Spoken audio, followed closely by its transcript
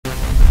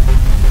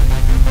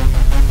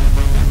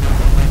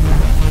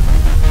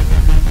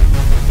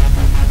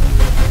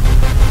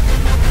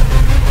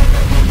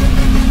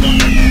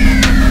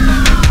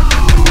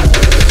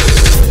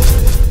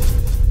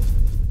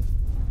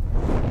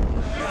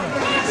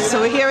So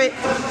we're here with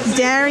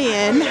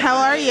Darian. How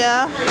are you?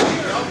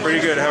 Pretty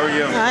good. How are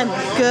you? I'm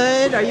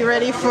good. Are you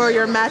ready for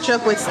your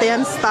matchup with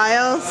Stan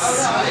Styles?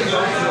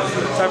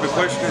 What type of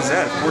question is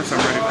that? Of course I'm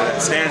ready for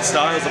that. Stan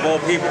Styles of all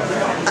people.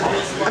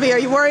 I mean, are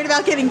you worried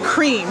about getting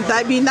creamed?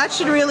 I mean, that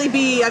should really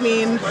be,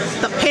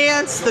 the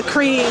pants, the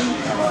cream.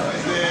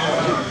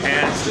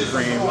 Pants, the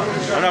cream.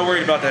 I'm not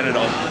worried about that at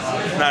all.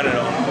 Not at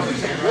all.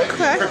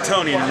 Okay.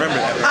 Kryptonian, remember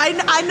that.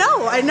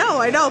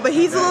 I know, but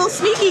he's a little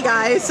sneaky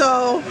guy,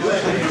 so...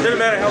 It doesn't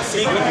matter how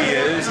sneaky he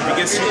is. If he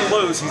gets too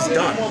close, he's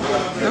done.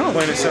 Oh.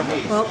 Plain and simple.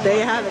 Well, there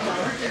you have it.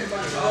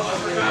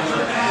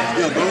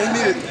 Yeah, don't you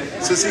need it,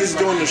 since he's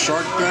doing the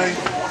shark thing,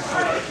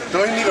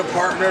 don't you need a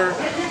partner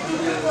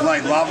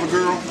like Lava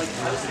Girl?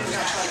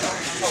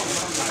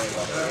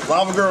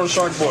 Lava Girl and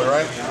Shark Boy,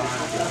 right?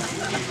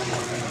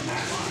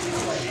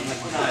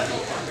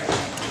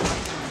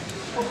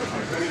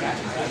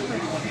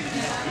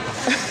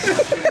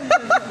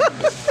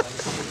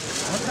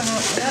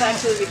 That'd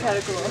actually be kind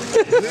of cool.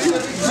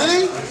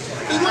 See?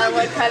 I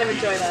would kind of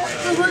enjoy that.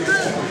 Right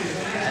there.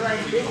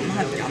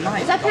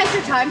 Is that past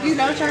your time? Do you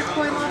know Shark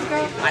Boy Love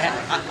Girl?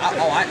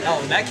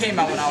 That came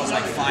out when I was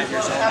like 5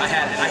 years old.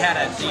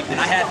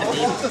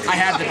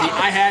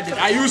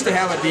 I used to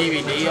have a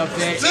DVD of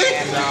it,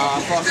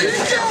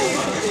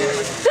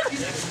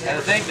 and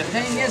the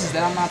thing is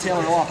that I'm not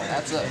Taylor Walker.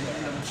 That's it.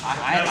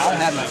 I don't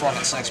have no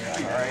fucking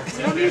six-pack, alright?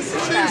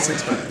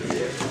 Six-pack.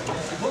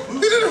 He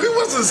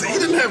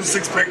didn't have a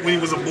six-pack when he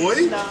was a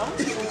boy. No.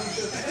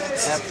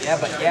 Yeah,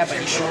 but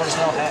he sure as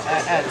hell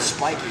had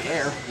spiky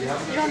hair. You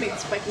don't need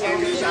spiky hair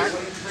to be a shark.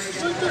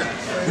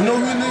 You know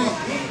who you need?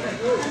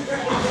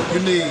 You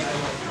need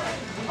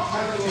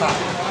Pop.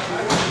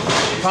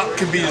 Pop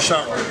could be the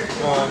shark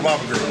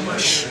Lava Girl.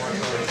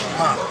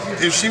 Pop.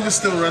 If she was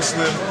still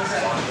wrestling,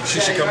 she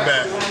should come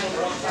back.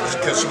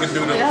 Because she can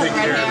do the pink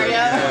hair.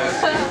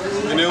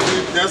 And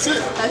that's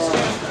it. That's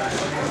true.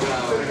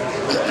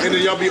 And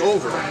then y'all be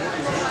over.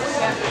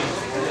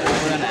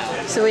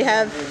 So we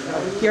have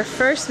your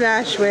first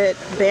match with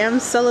Bam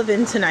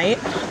Sullivan tonight.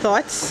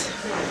 Thoughts?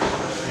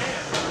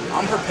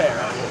 I'm prepared.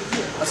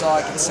 That's all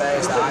I can say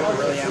is that I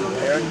really am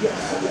prepared.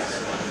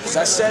 As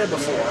I said it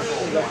before,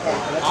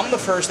 I'm the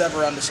first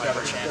ever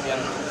undiscovered champion.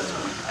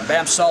 And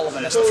Bam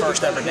Sullivan is the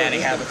first ever Nanny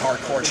Havoc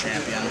Hardcore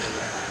champion.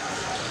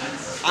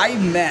 I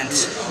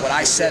meant what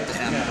I said to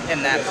him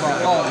in that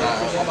promo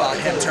about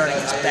him turning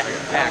his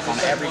back on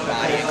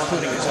everybody,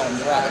 including his own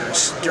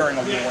brothers, during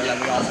a war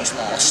that we almost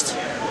lost.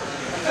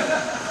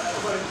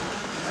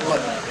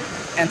 Look,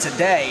 and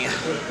today,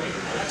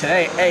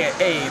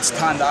 it's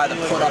time to either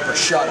put up or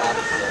shut up,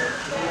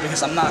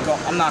 because I'm not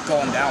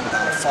going down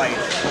without a fight.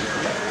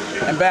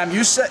 And Bam,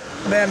 you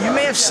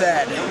may have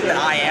said that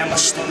I am a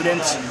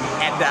student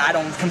and that I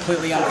don't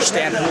completely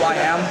understand who I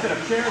am.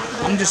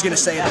 I'm just gonna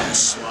say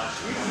this.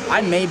 I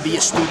may be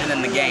a student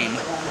in the game,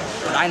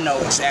 but I know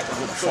exactly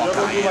who the fuck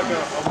I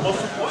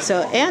am.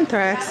 So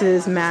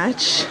Anthrax's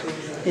match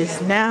is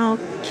now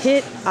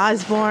Kit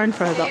Osborne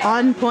for the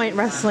On Point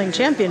Wrestling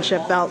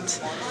Championship belt.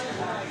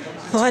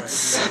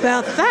 Thoughts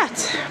about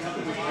that?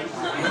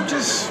 I'm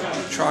just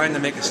trying to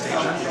make a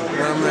statement.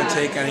 I'm going to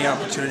take any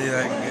opportunity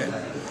that I can get.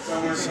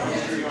 So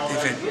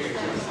if it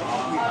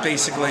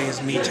basically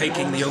is me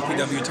taking the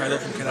OPW title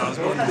from Kit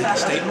Osborne to make a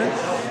statement,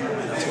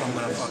 that's what I'm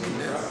going to fucking do.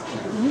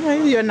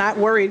 Okay, you're not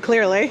worried,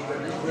 clearly. No,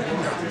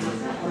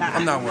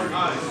 I'm not worried.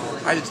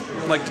 I just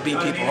like to beat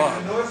people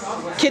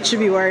up. Kit should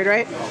be worried,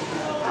 right?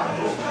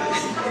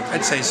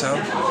 I'd say so.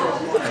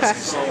 Okay.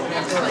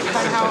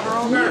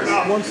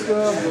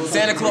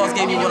 Santa Claus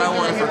gave me what I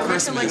wanted for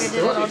Christmas.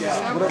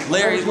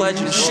 Larry's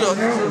Legend Shook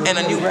and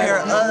a new pair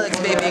of Uggs,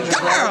 baby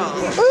girl.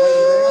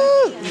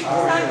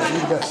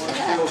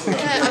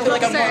 I feel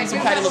like I'm wearing some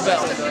Patti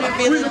LaBelle. I'm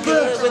feeling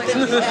good with the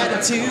new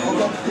attitude.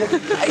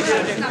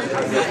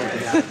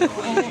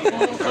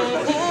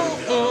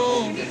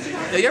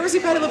 Yo, you ever see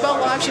Patti LaBelle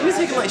live? She had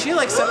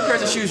 7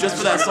 pairs of shoes just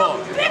for that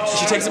song.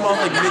 She takes them off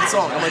like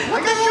mid-song. I'm like,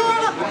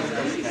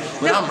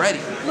 but I'm ready.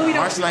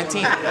 March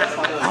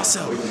 19th.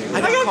 Also,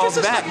 I got calls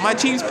back. My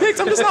team's picked.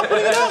 I'm just not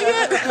putting it out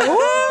yet.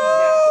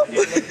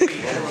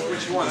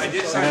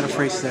 I got a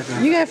free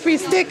sticker. You got a free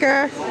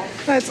sticker.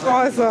 That's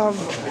awesome.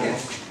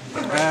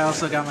 I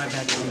also got my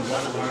vaccine.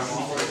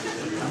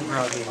 I'm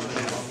groggy.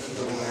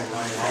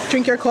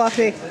 Drink your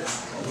coffee.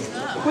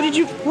 What did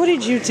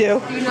you do?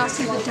 Do you not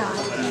see the dot?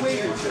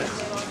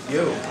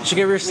 You should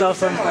give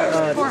yourself a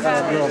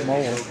little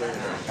mole.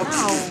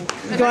 Oh.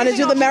 You want to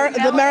do the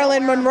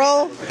Marilyn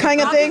Monroe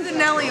kind of thing? I'll do the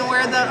Nelly and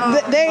wear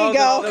the... There you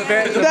go.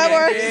 That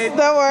works.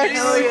 That works.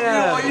 Oh,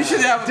 yeah. You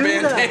should have a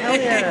band-aid.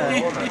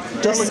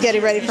 Yeah. Jess is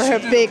getting ready for her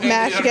big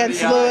match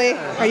against Louie.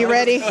 Are you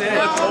ready? No,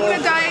 I'm going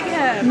to die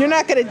again. You're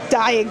not going to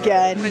die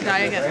again. I'm going to die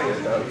again.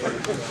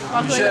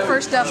 I'll play the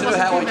first step. Should have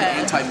had like an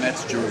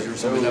anti-Mets jersey or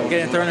something. I'm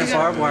getting thrown in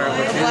barbed wire.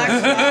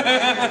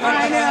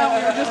 I know.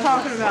 We were just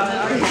talking about it.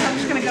 I'm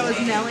just going to go as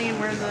Nelly and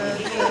wear the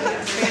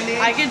band-aid.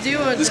 I could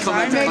do a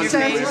design Makes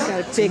sense.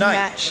 Got a big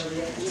match.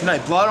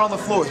 Tonight, blood on the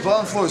floors, blood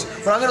on the floors.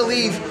 What I'm gonna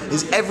leave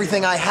is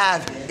everything I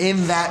have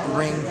in that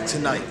ring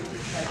tonight.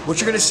 What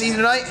you're going to see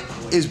tonight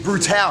is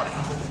brutality.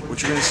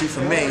 What you're going to see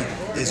from me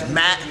is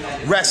mat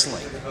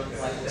wrestling.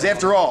 Because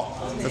after all,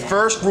 the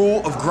first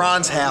rule of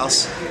Grand's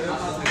house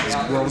is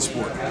world of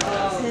sport.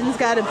 Finn's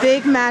got a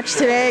big match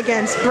today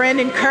against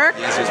Brandon Kirk.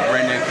 Yes, it's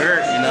Brandon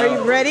Kirk, you know. Are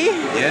you ready?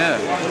 Yeah.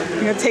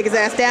 You're going to take his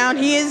ass down.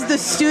 He is the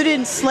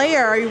student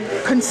slayer. Are you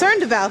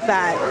concerned about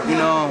that? You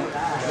know,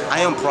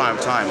 I am prime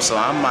time, so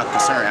I'm not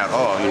concerned at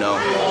all, you know.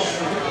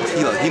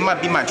 He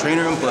might be my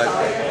trainer, but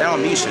that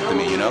don't mean shit to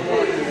me, you know.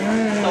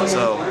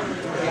 So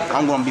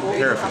I'm going to be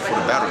prepared for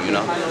the battle, you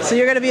know. So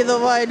you're going to be the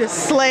one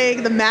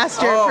slaying the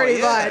master pretty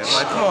much.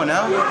 Like, come on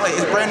now. Like,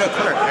 it's Brandon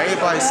Kirk.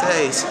 Everybody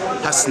says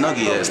how snug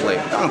he is. Like,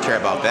 I don't care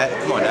about that.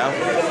 Come on now.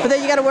 But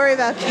then you got to worry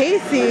about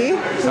Casey,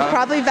 who's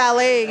probably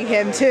valeting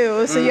him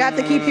too. So you have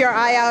to keep your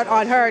eye out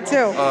on her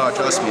too.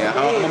 Trust me. I'm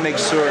going to make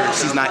sure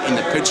she's not in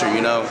the picture,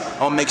 you know.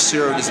 I'll make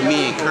sure it's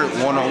me and Kirk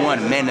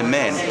one-on-one,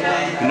 man-to-man.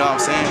 You know what I'm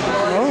saying?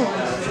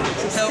 Oh.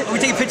 So, are we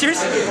taking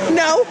pictures?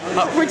 No.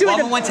 We're doing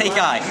I'm a one-take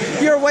guy.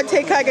 You're a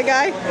one-take kind of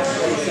guy?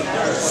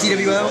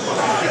 CWO?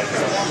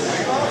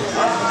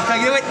 Can I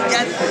do it?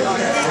 Yeah.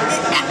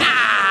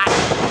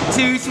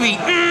 Too sweet.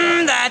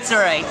 That's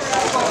alright.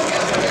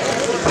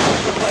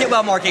 Get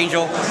well, Mark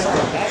Angel.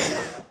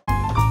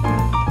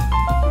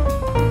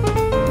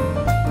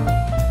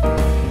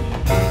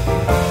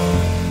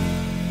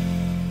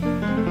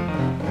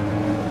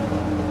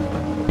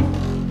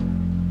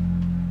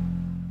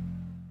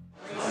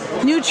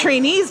 New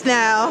trainees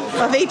now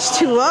of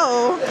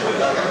H2O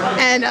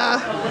and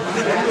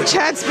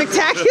Chad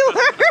Spectacular.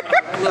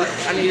 Look,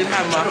 I need to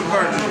have my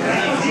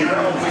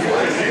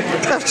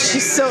Oh,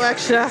 she's so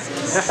extra.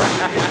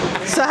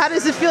 So how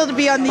does it feel to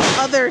be on the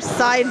other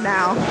side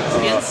now?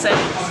 Insane.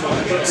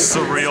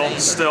 Surreal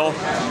still.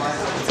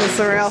 So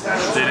surreal.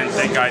 Didn't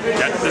think I'd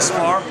get this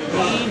far,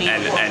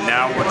 and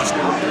now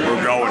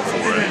we're going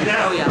for it.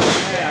 Oh yeah.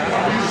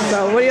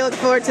 So what do you look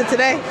forward to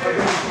today?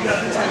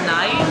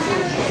 Tonight?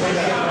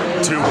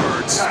 2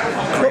 words.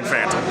 Green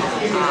Phantom.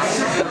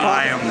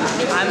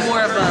 I'm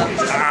more of a...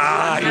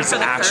 He's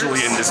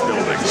actually in this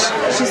building.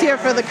 She's here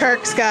for the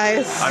Kirks,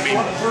 guys. I mean,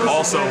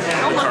 also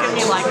Don't look at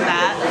me like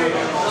that.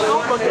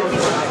 Don't look at me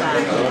like that.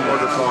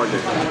 Walmart or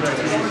Target?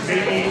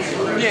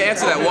 Yeah,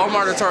 answer that.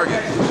 Walmart or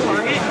Target?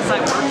 Target, because I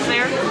work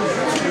there.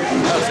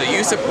 Oh, so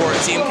you support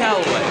Team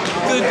Callaway.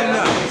 Good to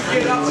know.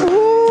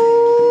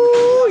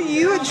 Ooh,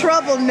 you in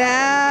trouble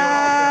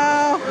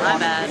now. My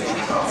bad.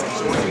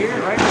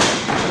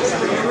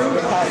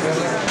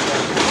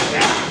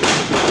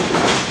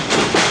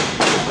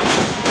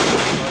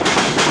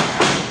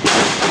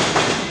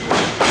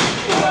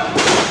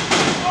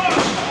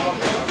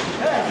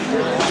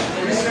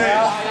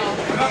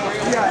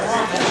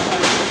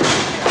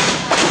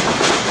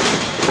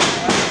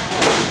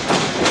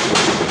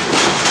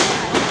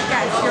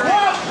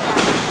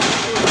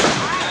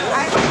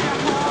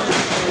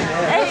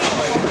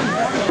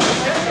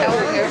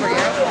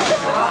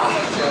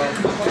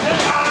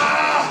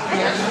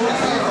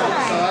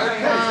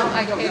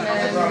 I came in.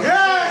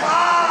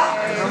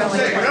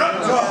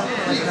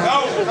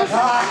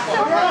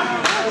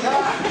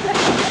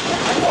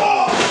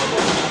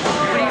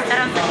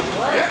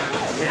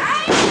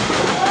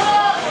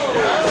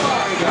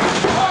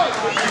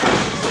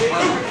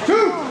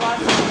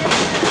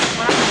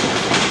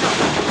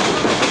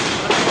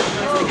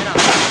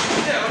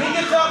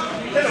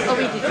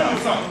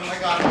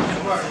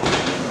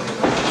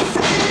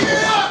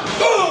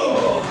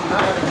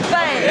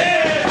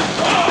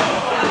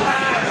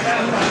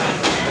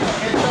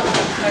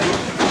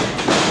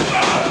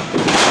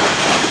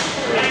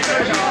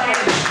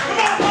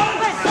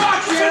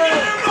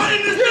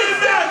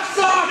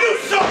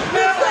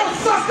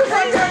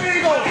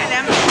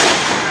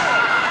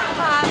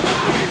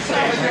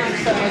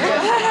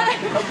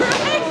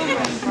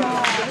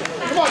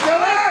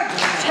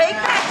 Take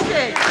that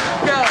shit.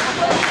 Go.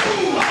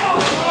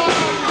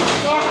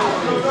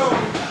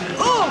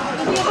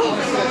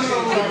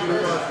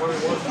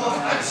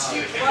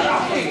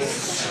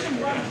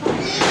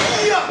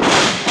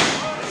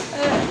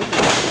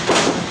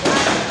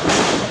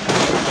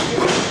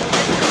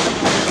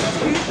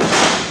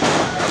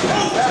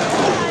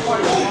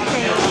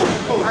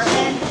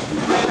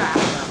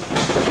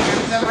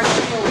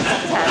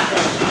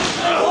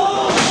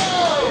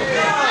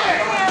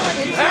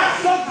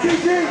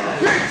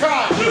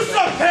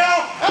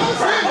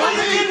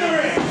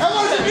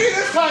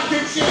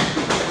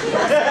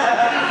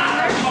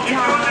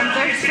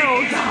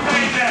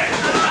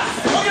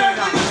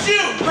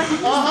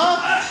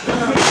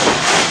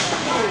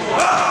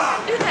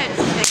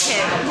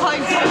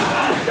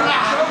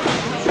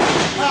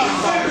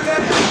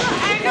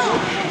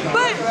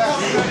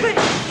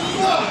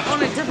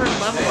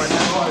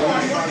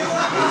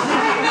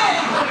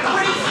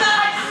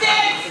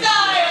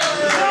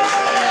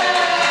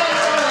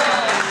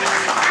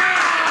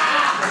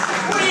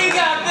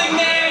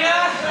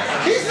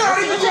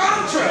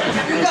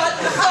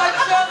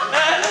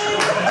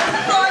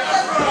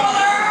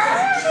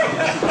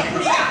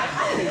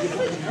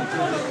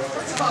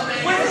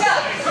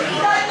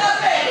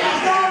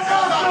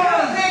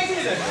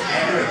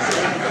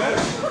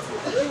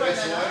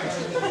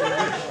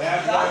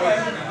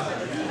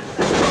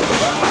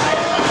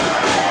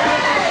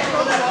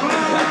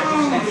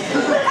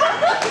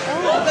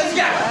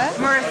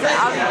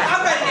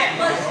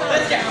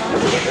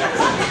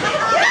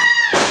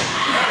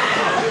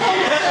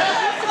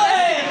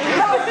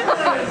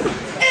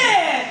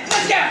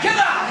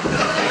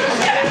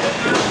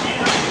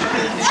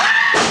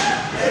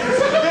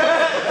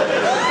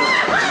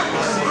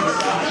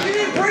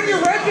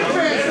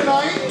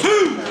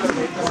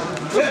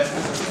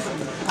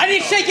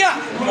 need to shake you up.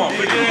 Come on,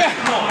 put it in.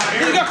 Come on.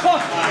 Here we go, come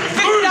on.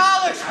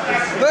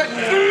 $50. Look.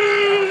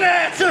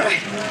 That's all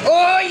right.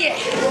 Oh, yeah.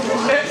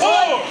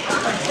 Oh!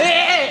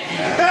 Yeah.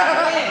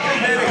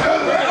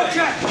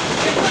 Okay.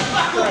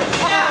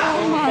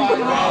 Oh my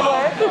God.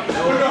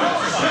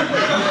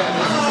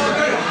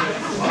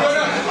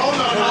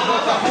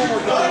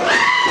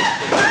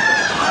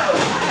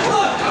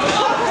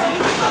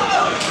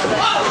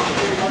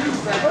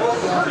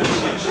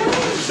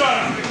 Shut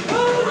up.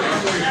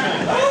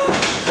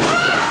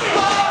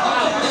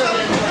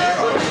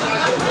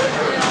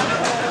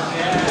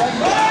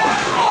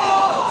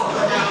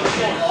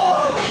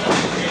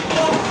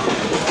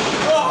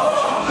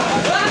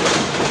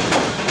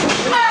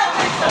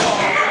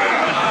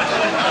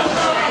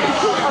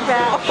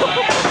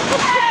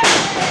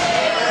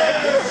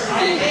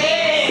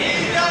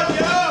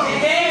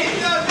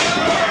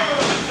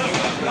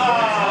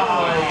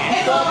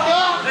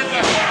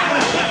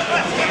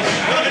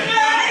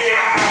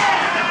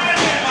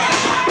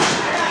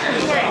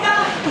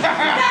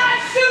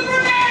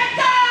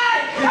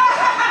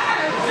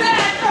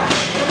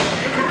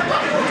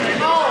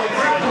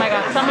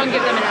 Someone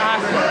give them an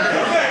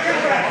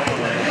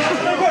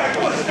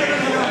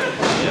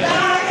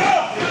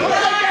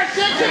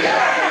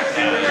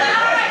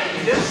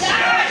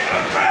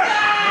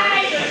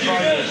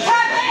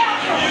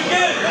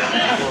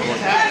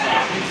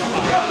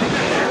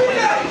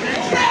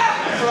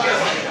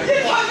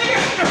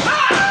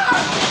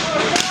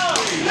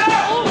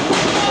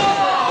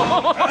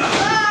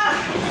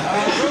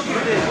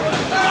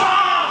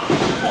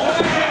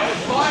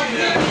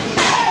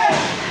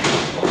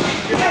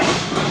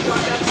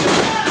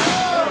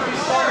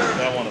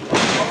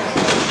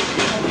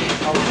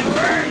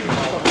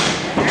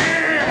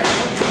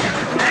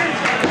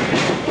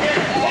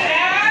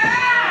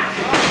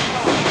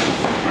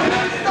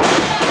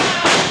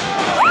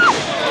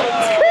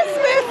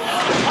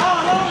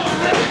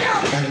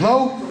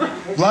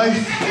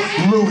Life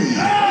Louie.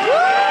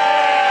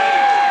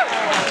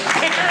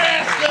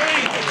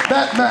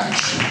 That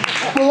match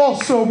will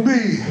also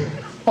be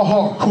a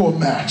hardcore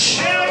match.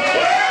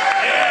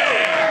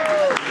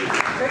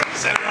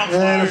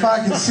 And if I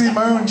can see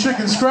my own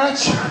chicken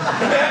scratch,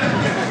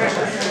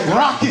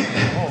 Rocket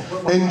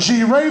and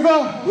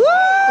G-raver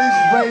is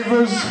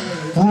Raver's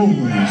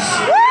rules.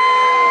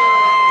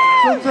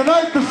 So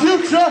tonight, the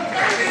future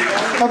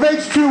of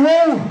H2O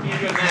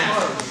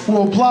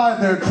will apply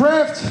their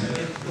craft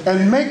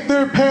and make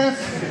their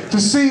path to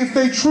see if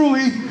they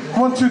truly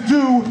want to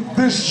do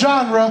this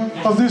genre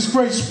of this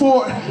great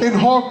sport in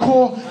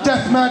hardcore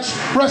deathmatch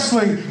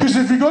wrestling. Because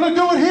if you're gonna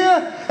do it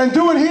here and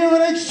do it here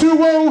in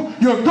H2O,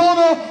 you're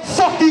gonna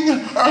fucking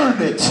earn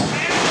it.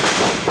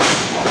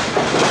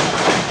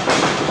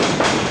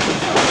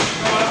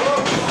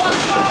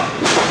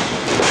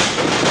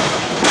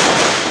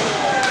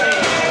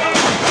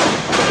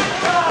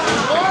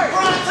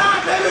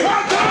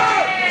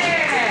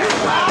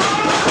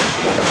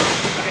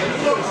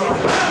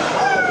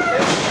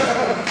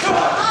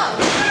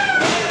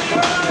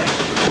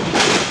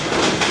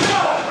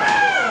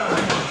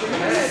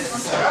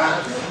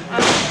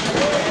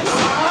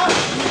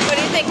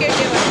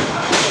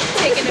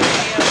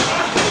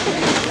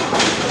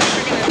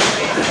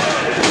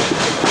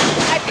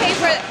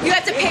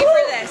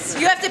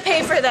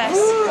 Pay for this.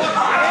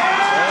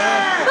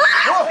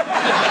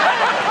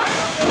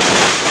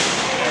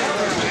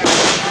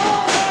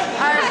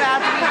 I'm about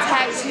to be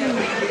tattooed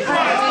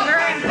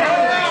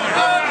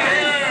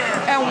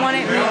and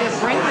wanted me to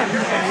bring them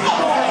here.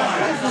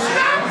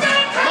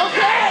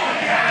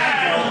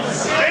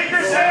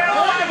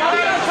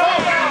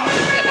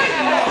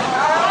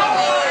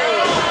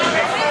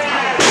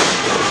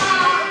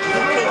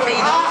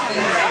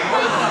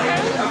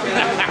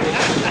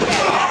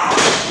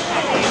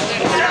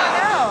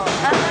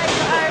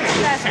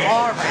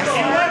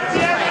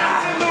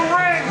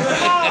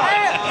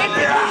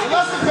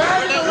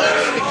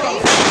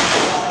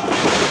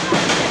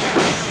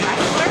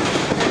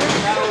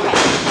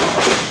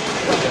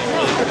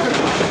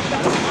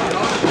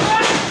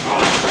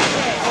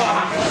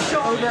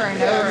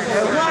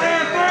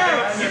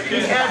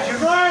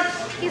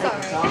 He's all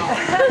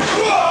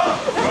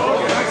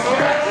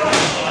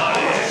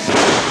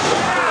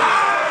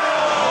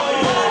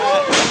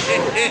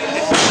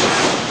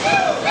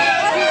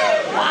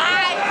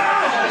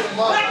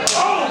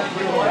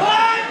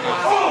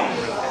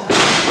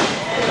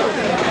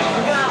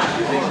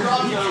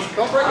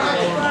Don't break it.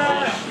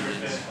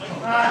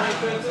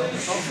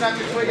 Don't snap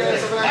your twig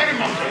ass over there.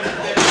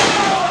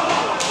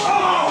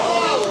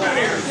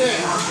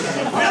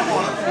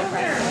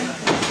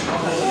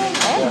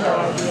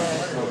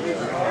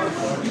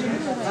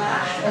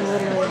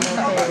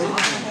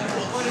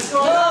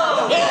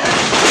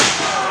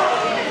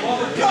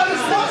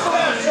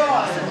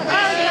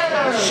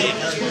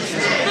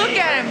 Look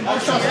at him.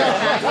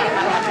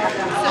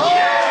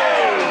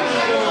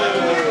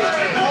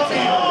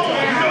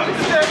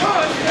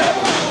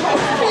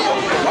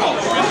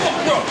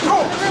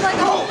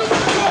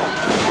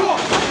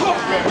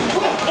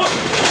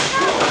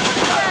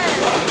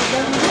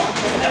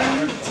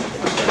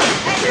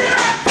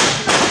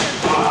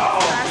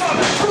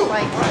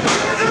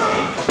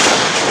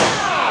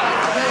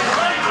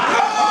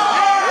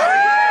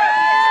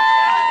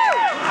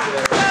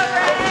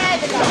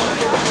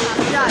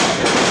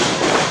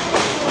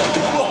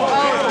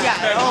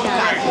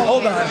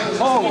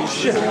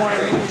 shit.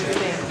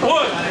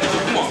 What?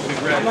 Come on, be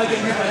ready.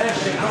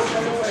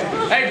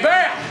 Hey,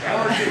 Bam!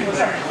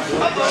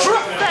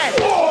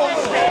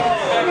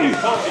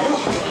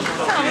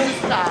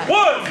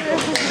 What?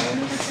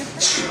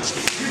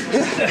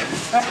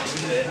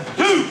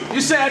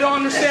 You say I don't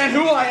understand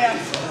who I am.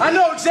 I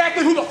know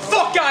exactly who the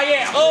fuck I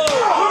am.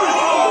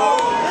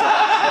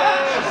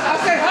 I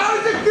said, how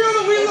does it feel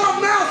that we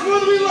love Mouse more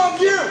than we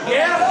love you?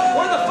 Yeah?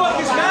 Where the fuck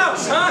is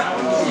Mouse, huh?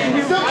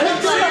 I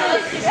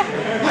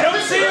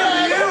don't see him,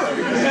 do you?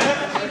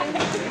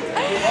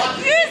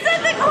 You said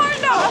the corn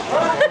dog.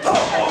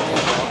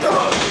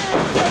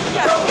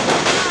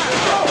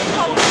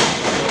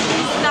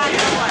 He's not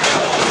gonna play.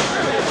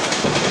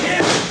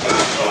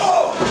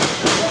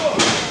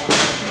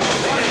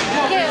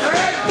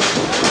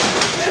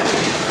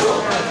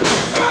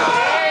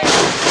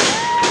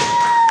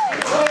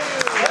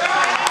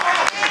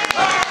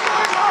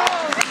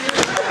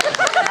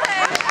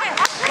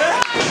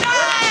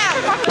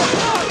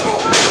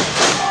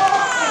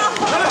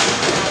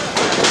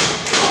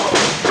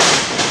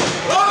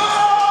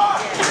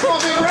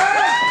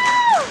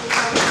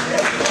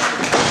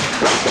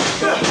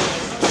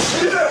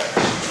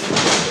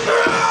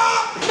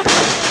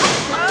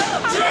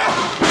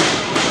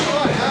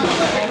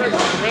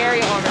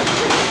 Very honored.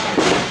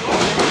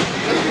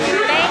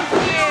 Thank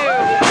you.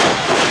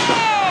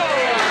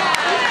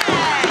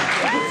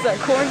 Is that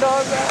corn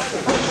dog?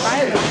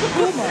 Right.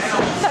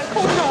 That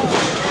corn dog.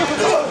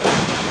 Oh,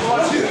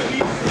 don't do it.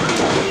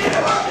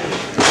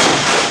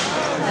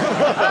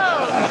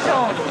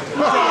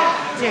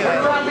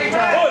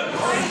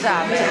 Don't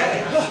stop it.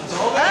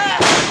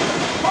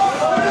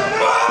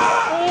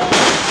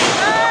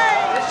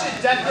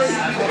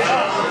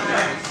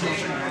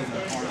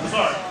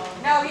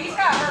 No, he's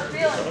got hurt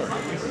feelings.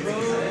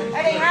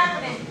 That ain't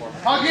happening.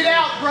 Hug it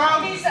out, bro. Hug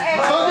it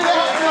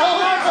out, bro.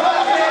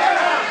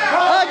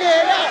 Hug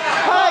it out.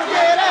 Hug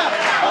it out.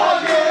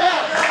 Hug it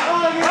out.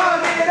 Hug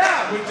it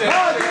out.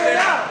 Hug it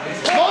out.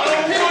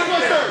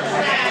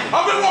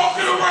 I've been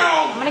walking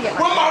around with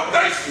my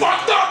face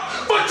fucked up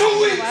for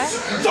 2 weeks.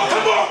 So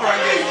come on,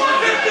 Frankie.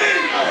 Hit me.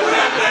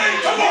 Hit me.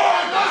 Come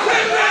on.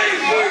 Hit me.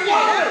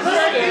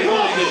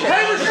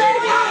 Hey, Michelle.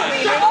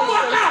 Shut the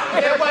fuck up.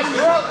 Everybody's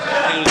broke.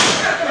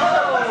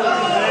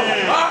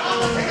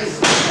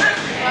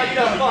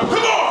 Come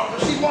on!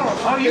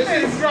 Oh, you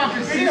made him drop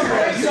his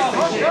cigarette. You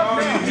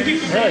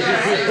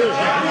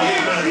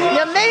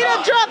made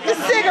him drop the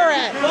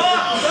cigarette.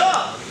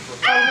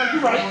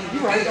 You're right.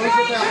 You're right.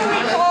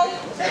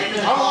 I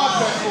lost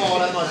that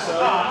ball at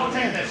myself. I'll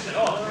take that shit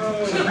off.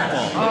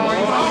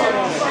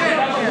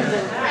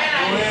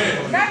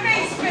 That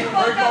face been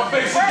Break my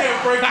face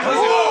again, break my face.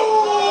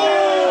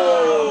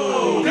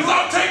 Because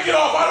I'll take it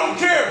off, I don't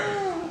care.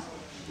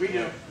 We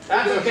do.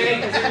 That's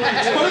okay.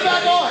 Put it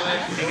back on.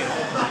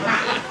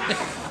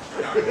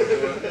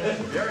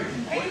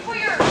 Hey, you put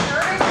your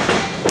shirt in?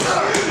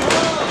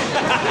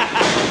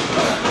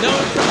 No.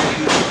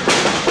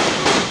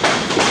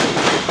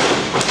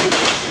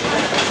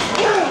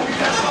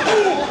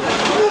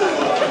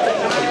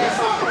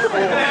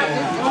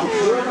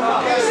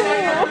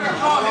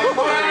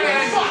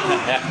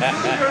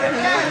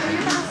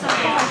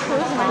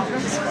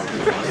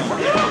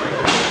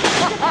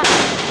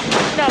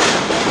 No.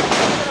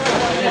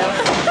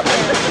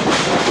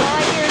 All I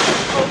hear is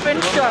open,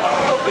 shut,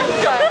 open,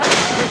 shut.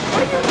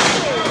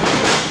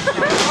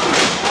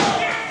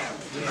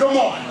 Come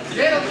on.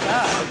 Get him.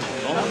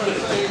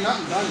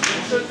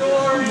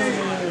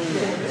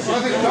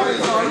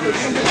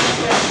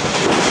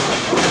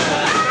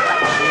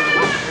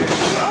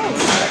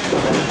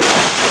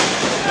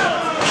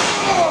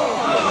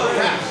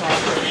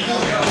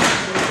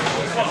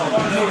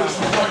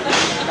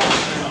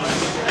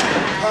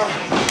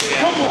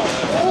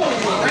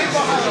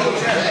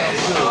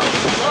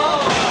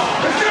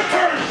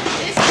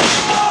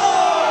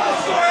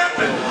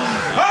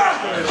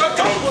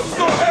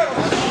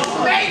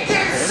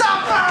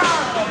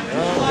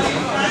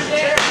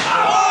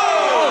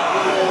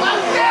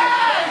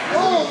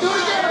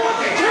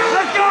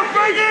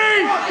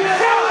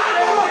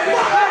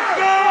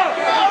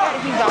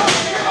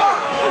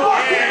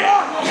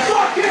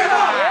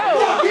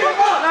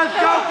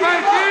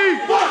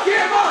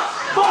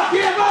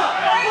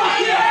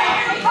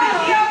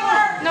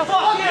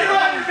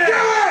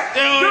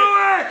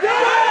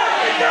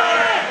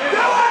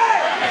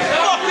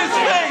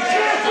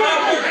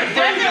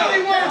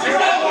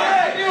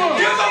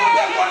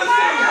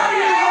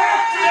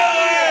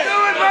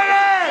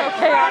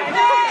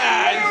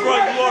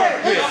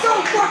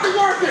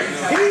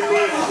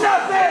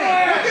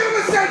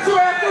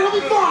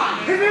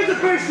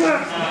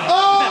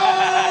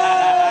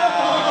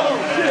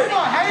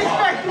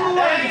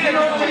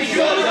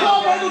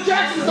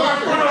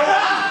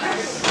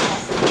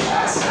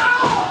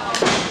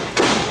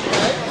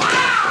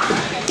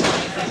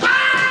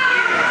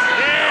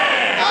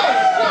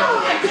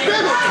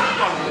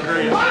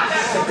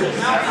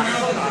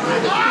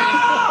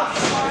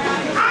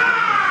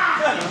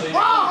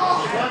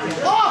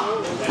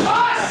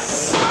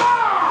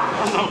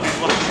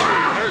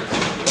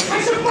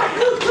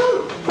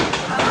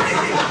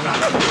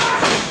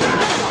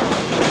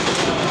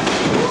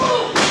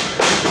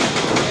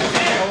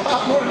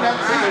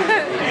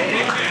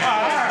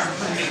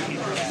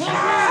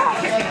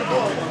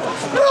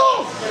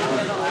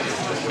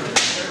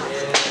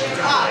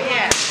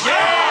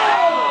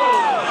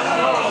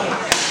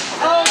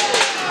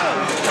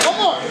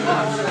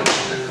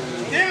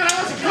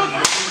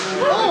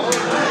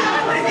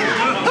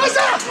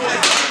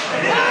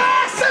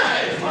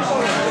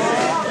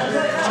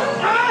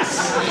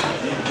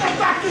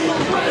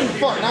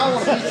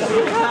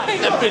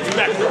 That bitch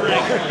back to the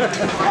ring.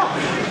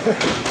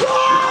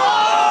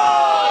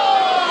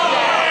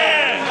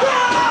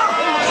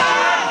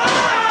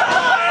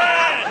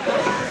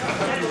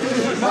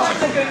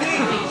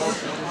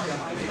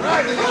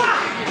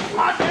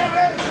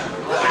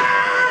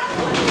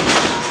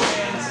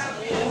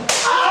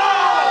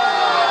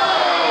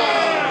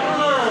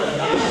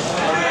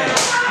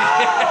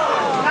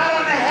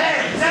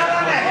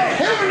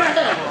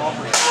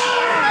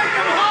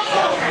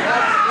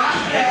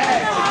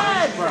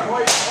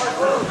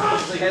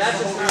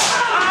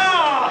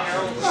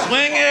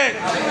 Swing it!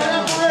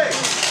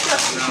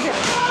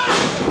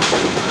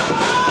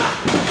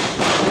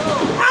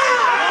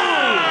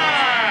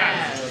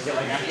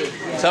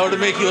 Tell her to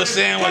make you a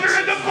sandwich. Put her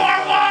in the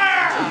barbed wire!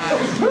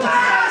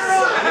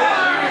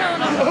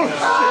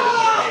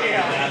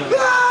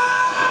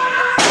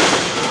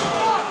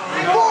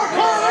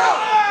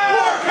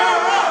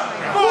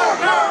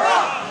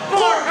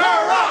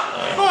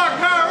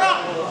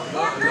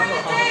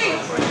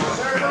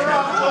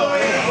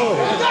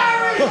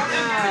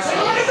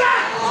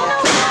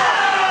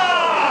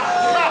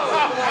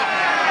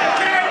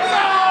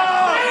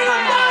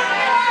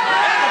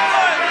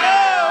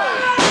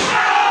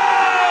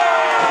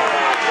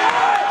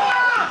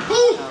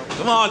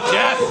 Come on,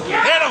 Jeff.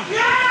 Hit him.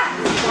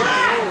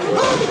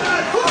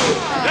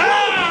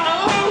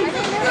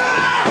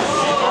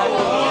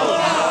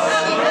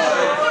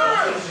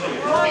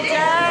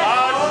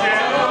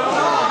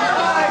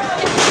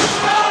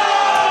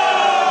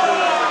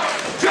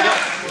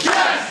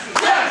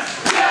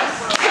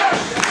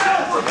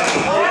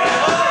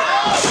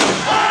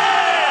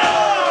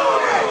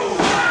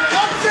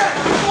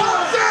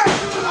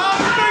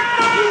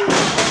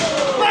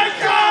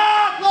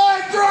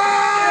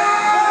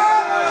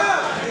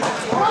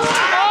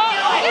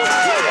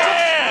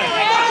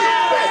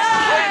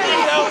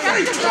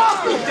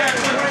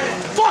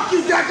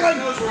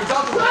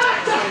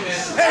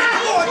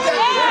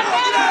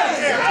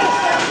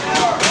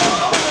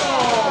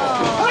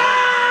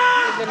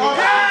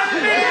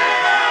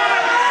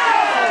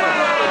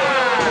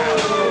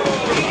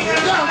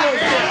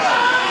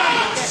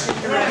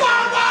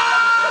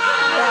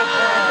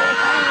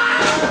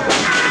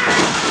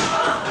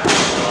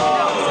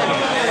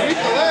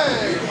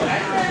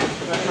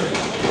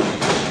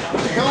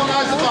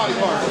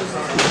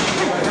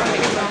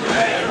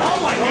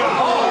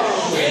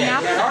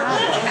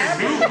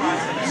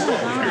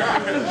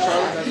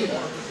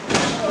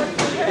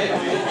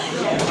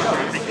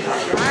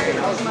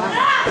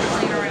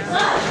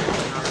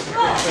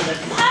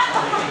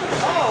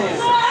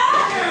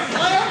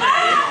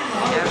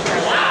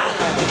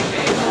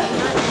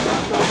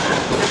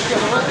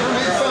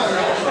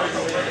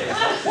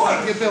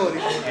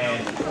 Ability.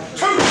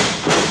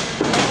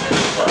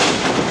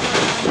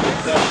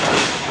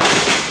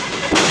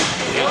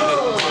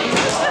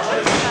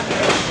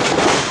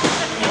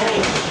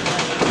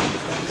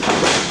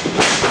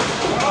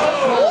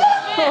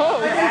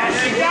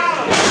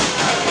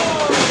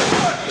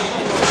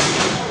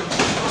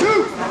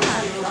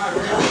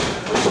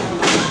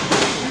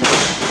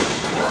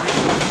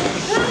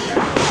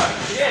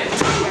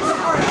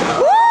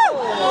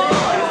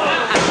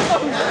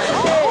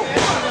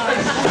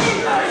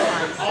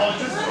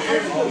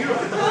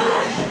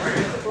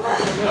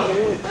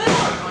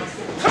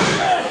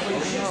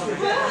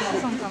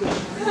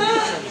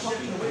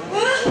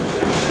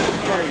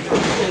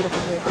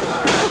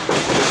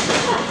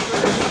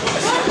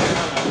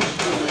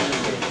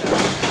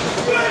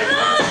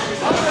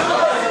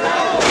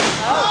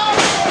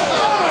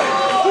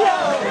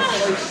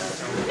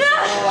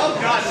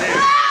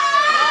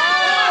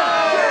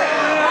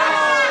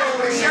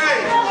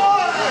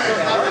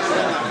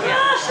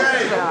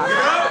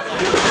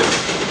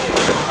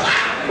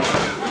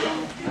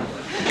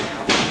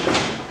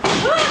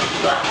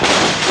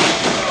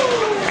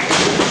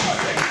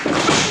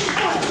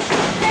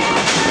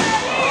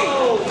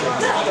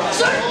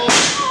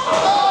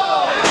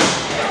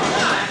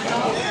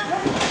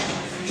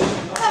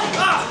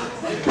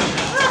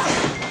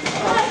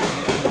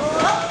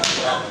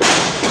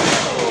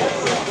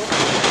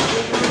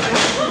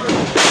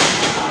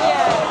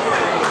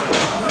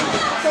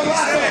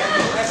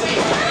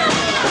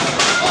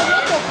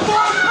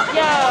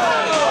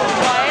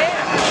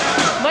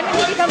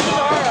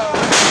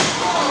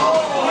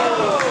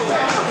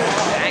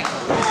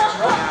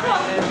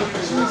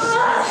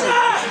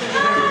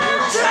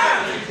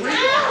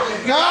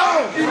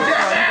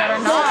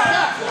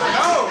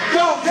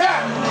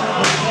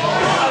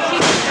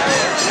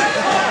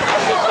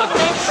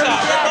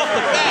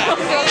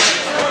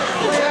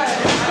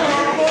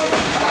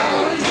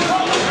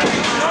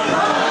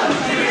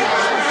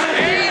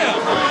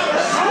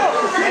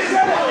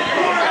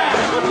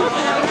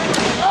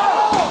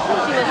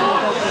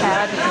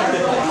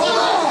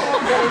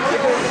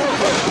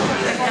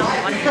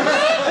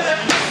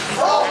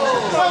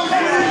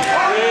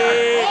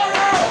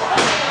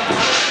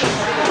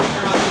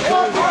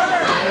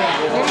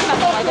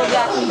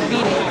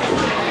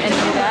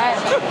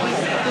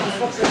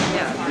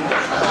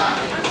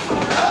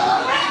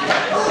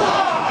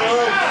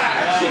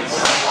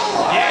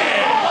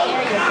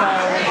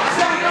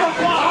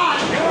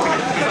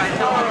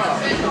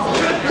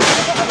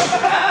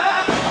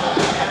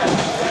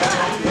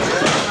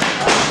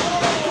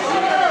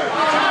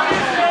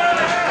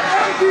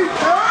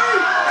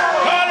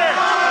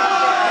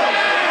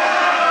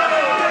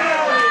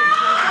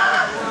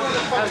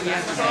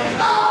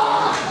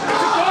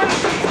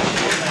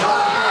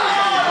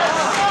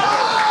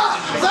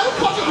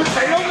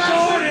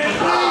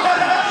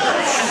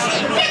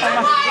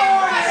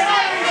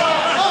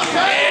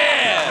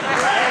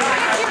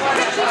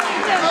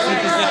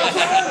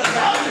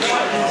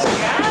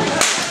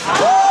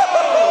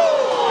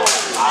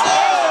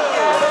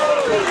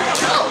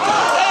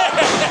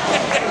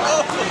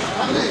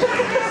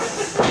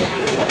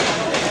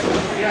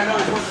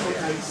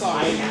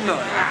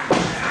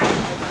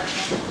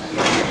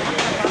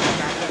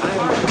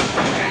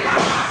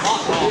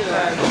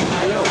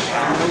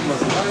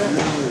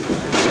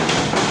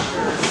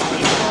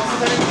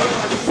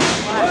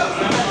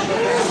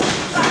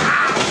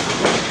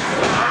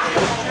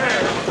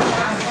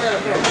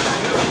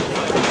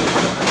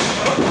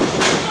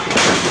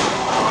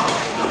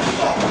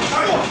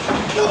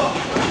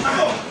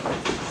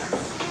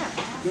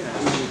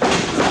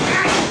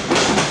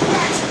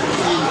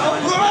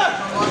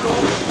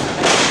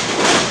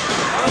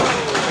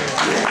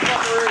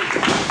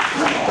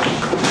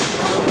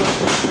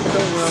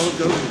 You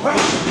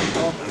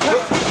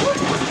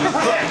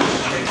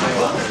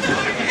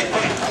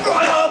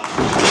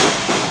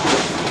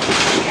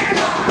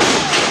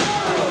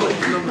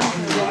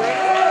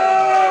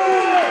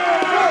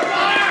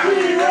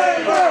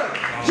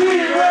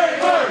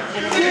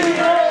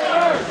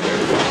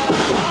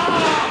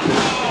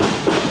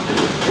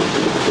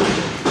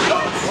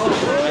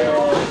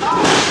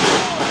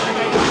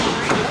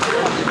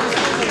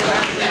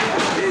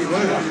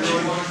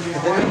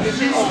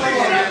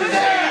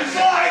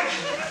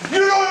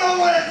don't know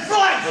what it's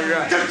like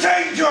to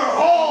change your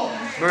whole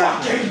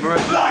fucking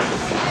life.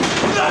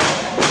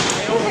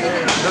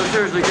 No,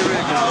 seriously, get rid of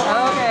it.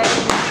 Okay.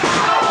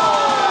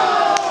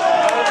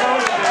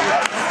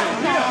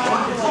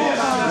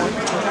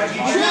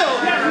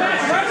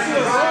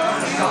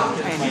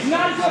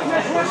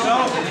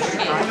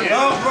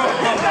 No, bro.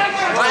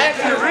 I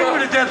actually ring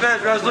with a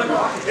deathmatch wrestler.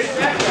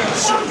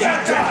 Shoot that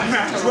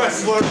deathmatch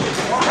wrestler.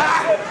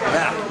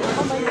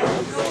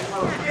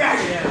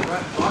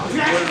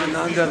 What is a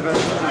non-deathmatch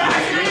wrestler?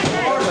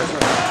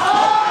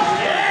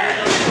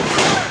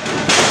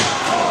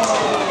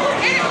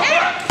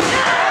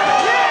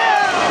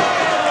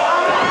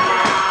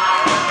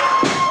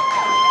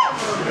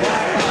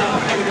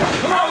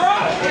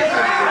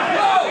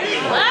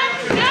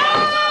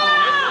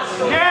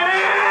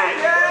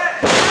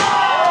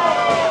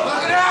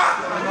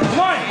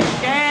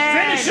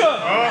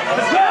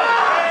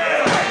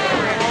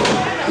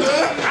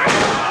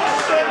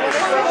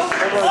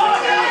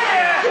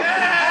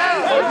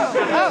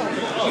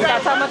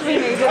 That's how much we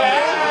made today.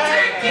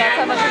 That's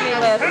how much we made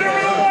last year. I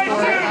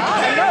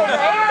know,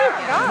 right?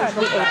 God,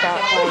 we ate that.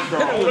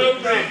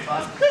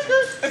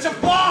 It's a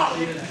bomb!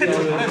 It's a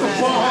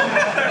bomb!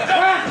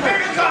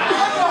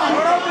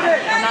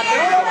 I'm not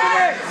doing it.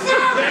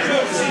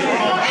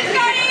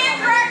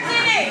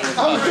 I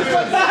was just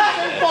like the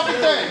same fucking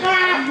thing.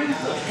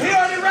 He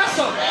already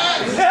wrestled.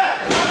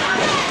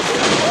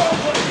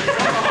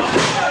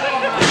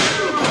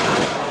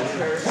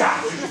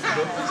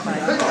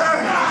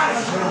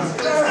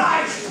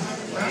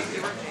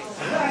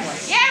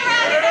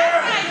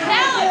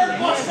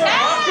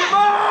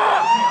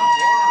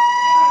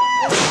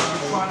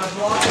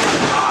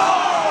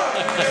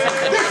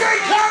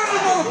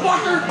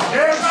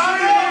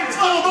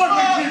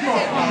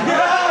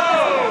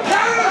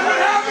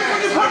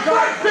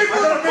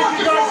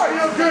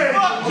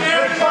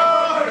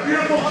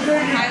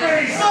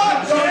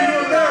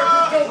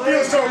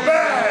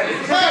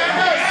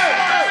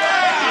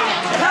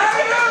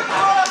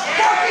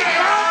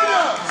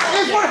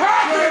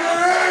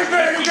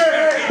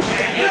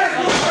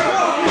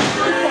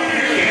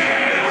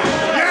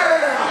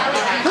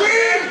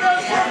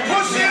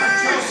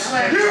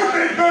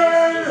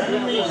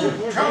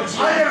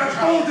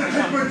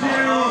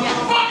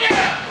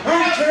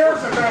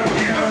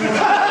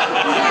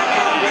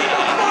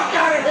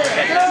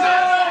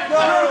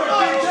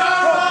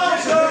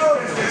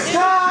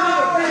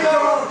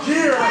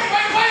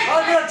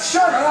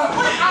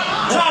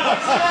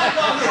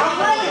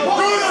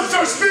 Grown-ups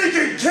are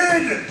speaking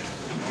Canadian.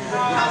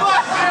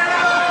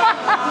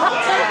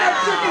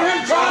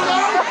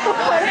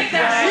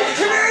 He's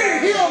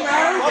Canadian. He don't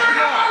matter. You're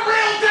not my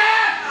real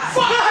dad.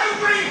 Fuck you,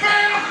 Green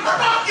Man.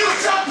 Fuck you,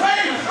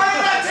 Champagne.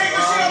 I'm not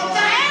taking shit I'm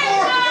thankful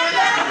for.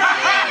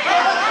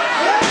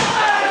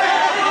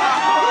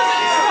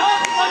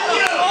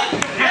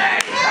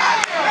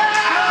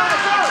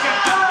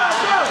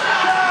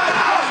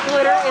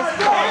 Glitter is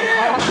falling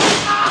off.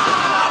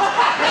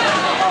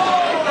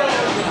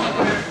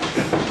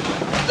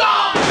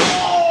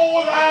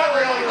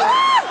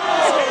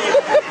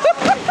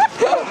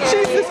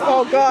 Jesus,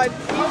 oh God.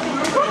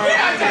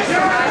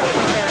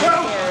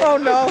 Oh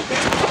no. I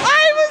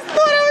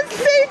thought I was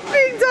safe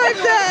being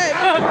dived at.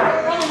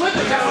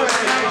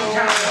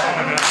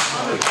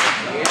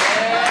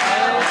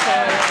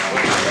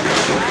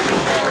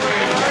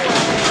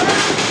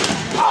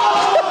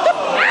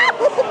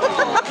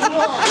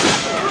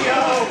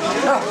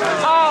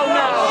 Oh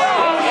no.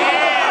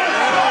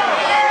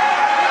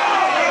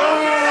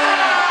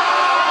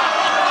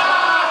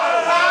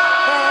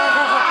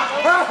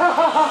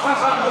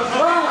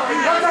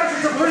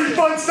 That's some pretty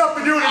fun stuff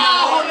to do tonight. I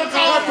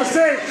have to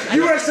say,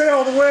 USA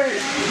all the way.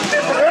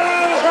 Yeah,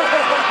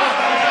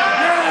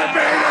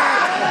 baby.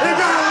 You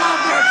gotta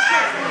love that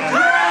shit.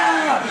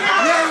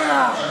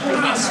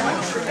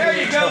 Yeah. There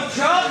you go,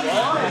 Chuck.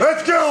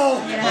 Let's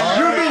go.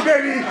 You and me,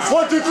 baby.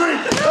 1, 2, 3.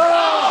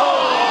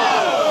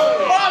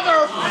 Oh.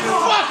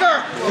 Motherfucker.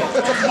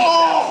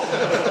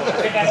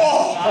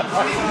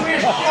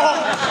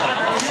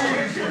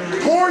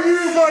 For you,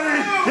 buddy.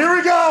 Here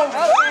we go.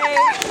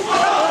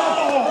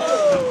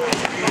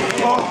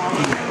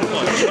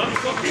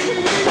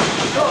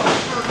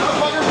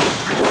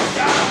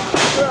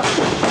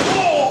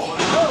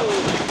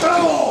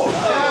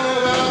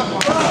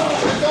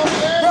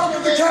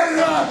 Welcome to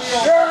Canada.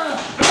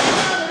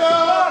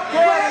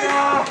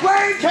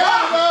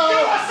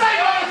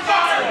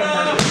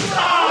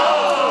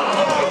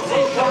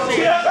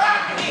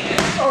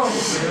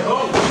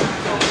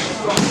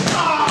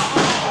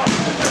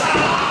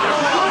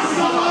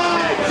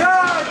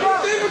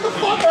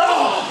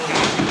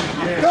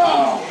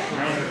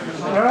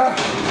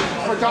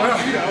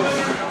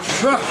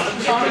 Here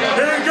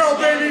you go,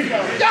 baby.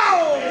 Go!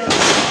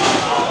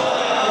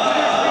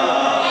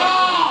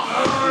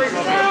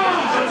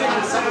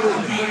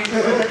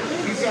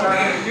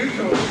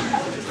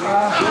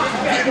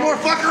 Get more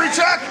fuckery,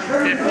 Chuck.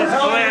 Get pizza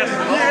glass.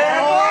 Yeah,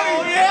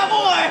 boy. Yeah,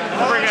 boy.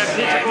 Bring that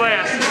pizza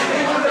glass.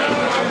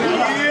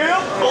 Yeah,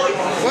 boy.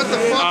 What the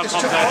fuck is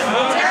Chuck?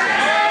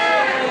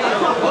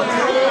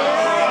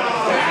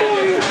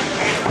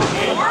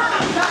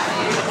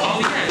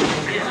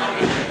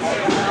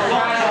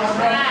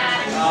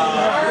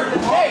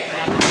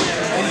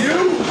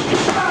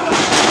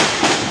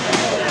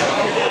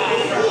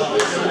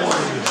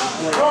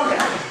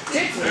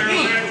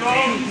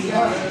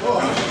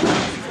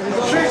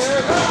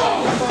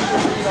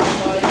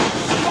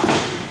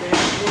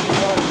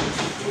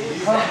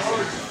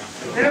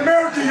 In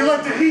America, you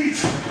like to eat.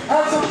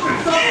 Have some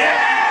good stuff.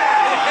 Yeah!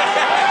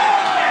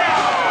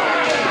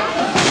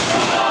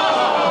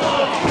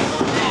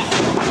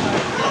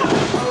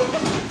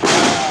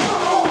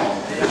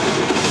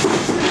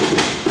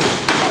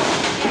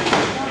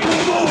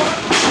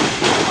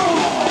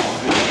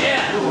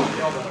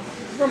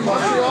 From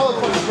Montreal,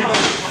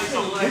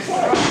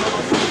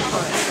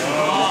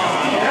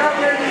 yeah,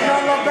 baby, I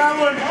love that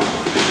one.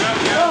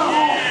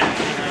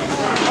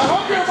 I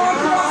hope you're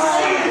Montreal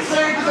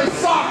saying because they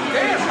suck.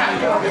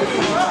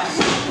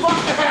 Fuck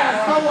the hat,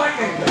 no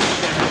lightning.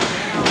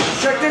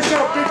 Check this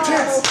out, big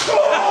tits.